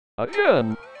A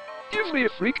gun? Give me a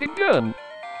freaking gun!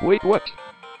 Wait, what?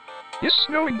 It's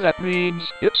snowing, that means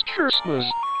it's chirstmas.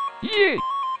 Yay!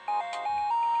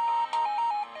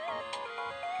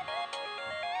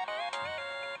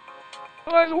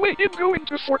 By the way, I'm going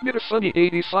to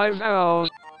groovydominoes52 now.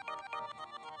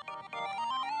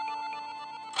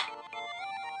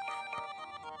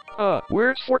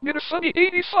 Where's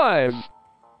groovydominoes52?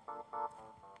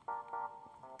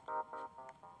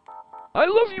 I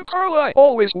love you, Carla,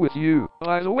 always with you.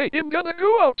 By the way, I'm gonna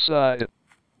go outside.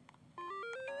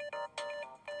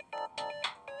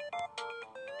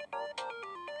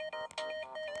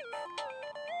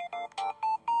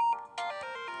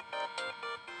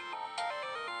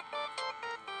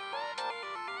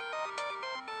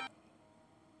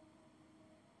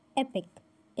 Epic.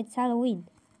 It's Halloween.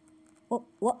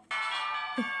 What?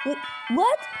 Wait,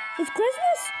 what? It's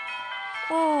Christmas?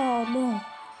 Oh no.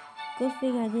 Good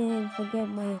thing I didn't forget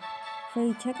my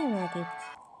free chicken nuggets.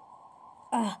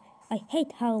 I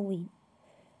hate Halloween.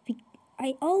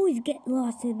 I always get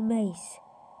lost in the maze.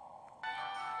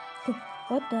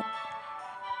 What the?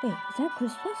 Wait, is that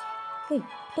Christmas? Wait,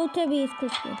 don't tell me it's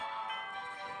Christmas.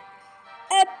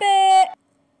 Epic!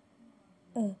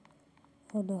 Oh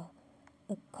no.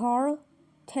 Carl?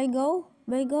 Tango?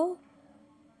 Mango?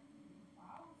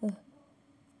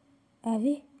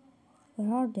 Abby?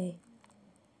 Where are they?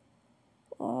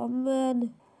 Oh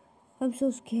man, I'm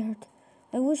so scared.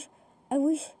 I wish,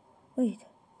 wait,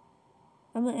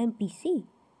 I'm an NPC.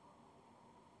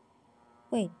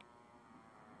 Wait,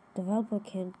 developer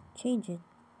can change it.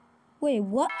 Wait,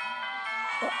 what?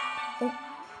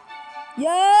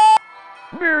 Yeah!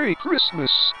 Merry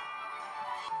Christmas!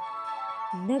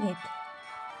 Nugget.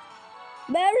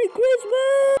 Merry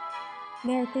Christmas!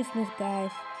 Merry Christmas,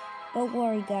 guys. Don't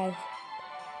worry, guys.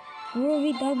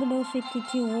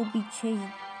 groovydominoes52 will be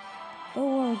changed.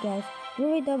 Don't worry, guys.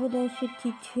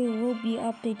 groovydominoes52 will be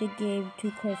updated game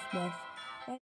to Christmas.